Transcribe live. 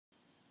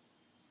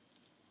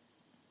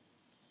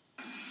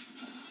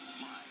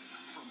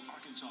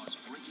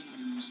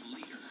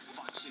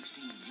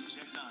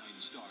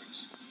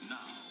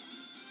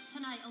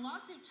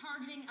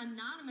targeting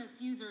anonymous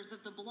users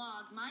of the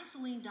blog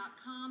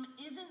myceline.com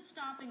isn't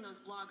stopping those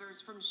bloggers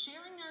from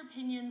sharing their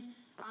opinions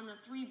on the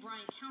 3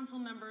 Bryant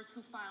council members who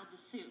filed the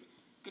suit.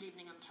 Good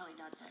evening, I'm Kelly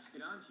Dudzik.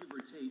 And I'm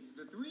Hubert Tate.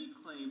 The 3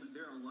 claim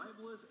there are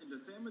libelous and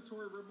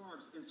defamatory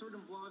remarks in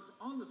certain blogs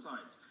on the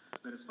site.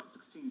 But as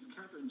Fox16's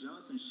Katherine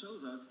Johnson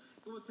shows us,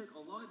 it will take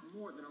a lot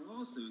more than a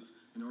lawsuit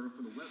in order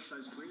for the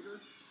website's creator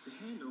to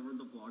hand over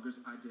the bloggers'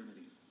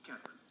 identities.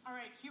 Katherine. All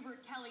right,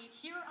 Hubert, Kelly,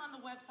 here on the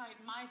website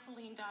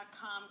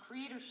myceline.com,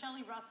 creator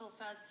Shelli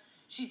says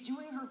she's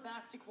doing her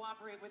best to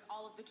cooperate with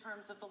all of the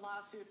terms of the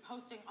lawsuit,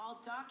 posting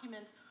all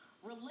documents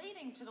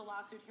relating to the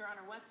lawsuit here on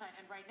her website,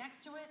 and right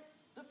next to it,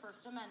 the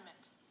First Amendment.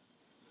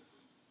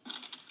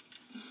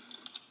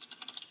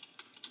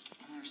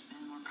 And there's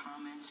been more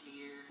comments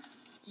here.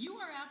 You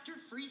are after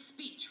free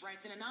speech,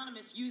 writes an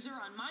anonymous user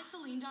on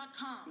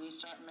myceline.com. When you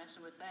start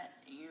messing with that,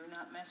 you're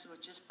not messing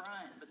with just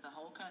Bryant, but the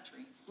whole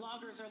country.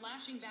 Bloggers are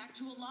lashing back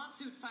to a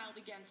lawsuit filed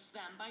against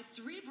them by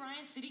 3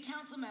 Bryant City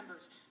Council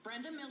members,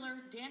 Brenda Miller,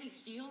 Danny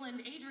Steele,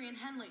 and Adrian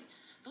Henley.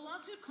 The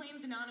lawsuit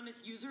claims anonymous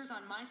users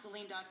on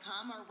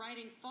myceline.com are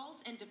writing false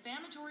and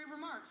defamatory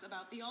remarks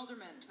about the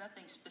aldermen. There's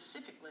nothing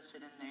specific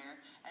listed in there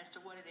as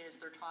to what it is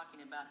they're talking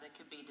about that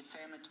could be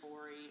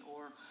defamatory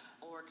or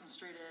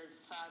construed as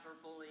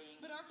cyberbullying.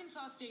 But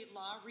Arkansas state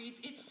law reads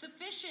it's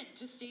sufficient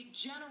to state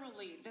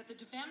generally that the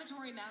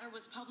defamatory matter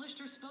was published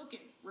or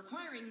spoken,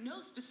 requiring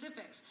no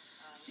specifics.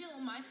 Still,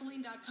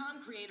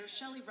 myceline.com creator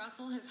Shelli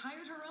has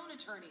hired her own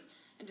attorney.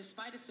 And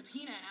despite a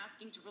subpoena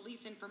asking to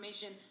release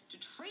information to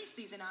trace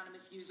these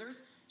anonymous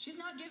users, she's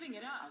not giving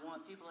it up. I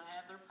want people to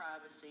have their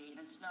privacy, and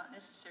it's not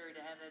necessary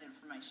to have that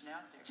information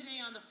out there. Today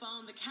on the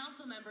phone, the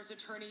council member's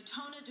attorney,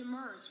 Tona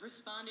Demers,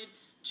 responded,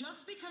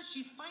 just because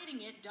she's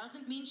fighting it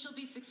doesn't mean she'll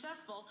be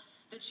successful,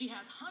 that she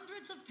has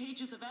hundreds of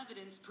pages of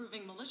evidence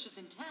proving malicious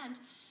intent,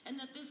 and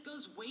that this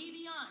goes way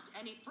beyond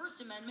any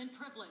First Amendment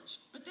privilege.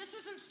 But this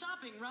isn't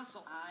stopping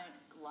Russell. I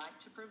like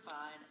to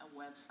provide a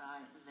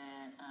website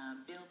that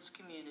builds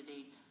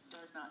community,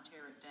 does not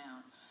tear it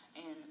down.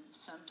 And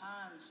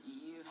sometimes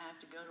you have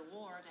to go to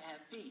war to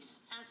have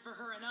peace. As for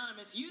her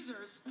anonymous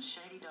users,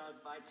 Shady Dog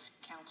Bites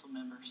council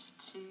members,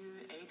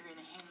 2 Adrian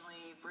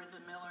Henley,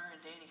 Brenda Miller, and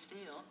Danny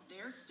Steele,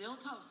 they're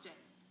still posting.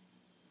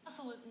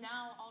 Russell is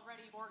now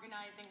already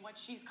organizing what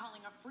she's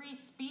calling a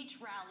free speech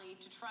rally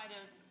to try to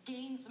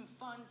gain some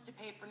funds to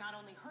pay for not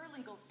only her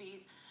legal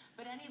fees,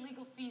 but any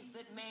legal fees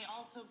that may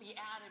also be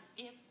added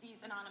if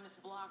these anonymous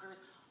bloggers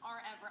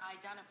are ever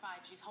identified.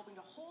 She's hoping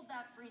to hold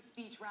that free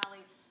speech rally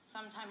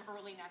sometime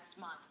early next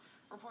month.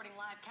 Reporting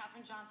live,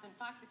 Katherine Johnson,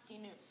 Fox16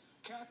 News.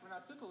 Katherine,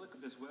 I took a look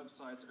at this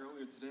website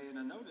earlier today, and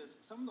I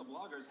noticed some of the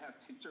bloggers have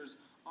pictures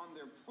on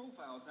their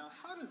profiles. Now,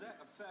 how does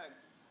that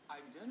affect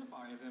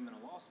identifying them in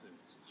a lawsuit?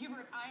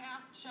 Hubert, I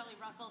asked Shelli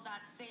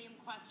that same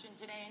question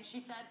today, and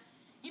she said,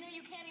 you know,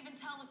 you can't even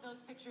tell if those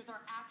pictures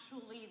are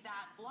actually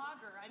that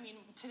blogger. I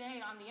mean,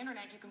 today on the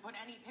internet, you can put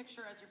any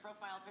picture as your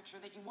profile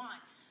picture that you want.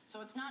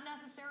 So it's not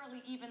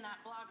necessarily even that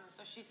blogger.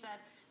 So she said,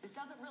 this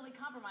doesn't really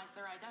compromise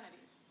their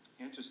identities.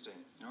 Interesting.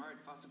 All right,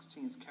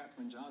 Fox16's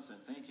Katherine Johnson,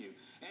 thank you.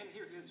 And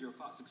here is your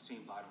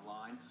Fox16 bottom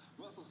line.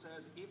 Russell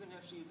says even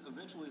if she's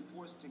eventually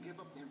forced to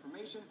give up the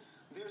information,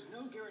 there's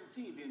no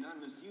guarantee the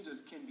anonymous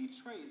users can be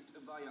traced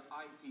via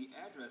IP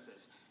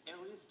addresses.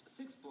 At least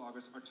 6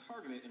 bloggers are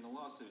targeted in the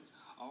lawsuits.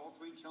 All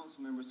 3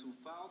 council members who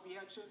filed the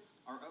action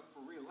are up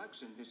for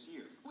re-election this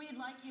year. We'd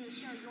like you to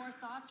share your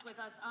thoughts with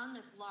us on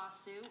this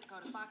lawsuit.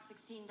 Go to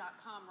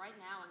fox16.com right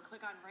now and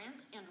click on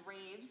Rants and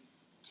Raves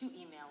to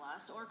email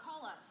us or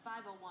call us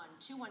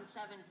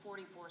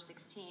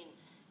 501-217-4416.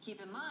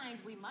 Keep in mind,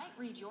 we might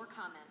read your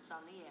comments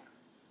on the air.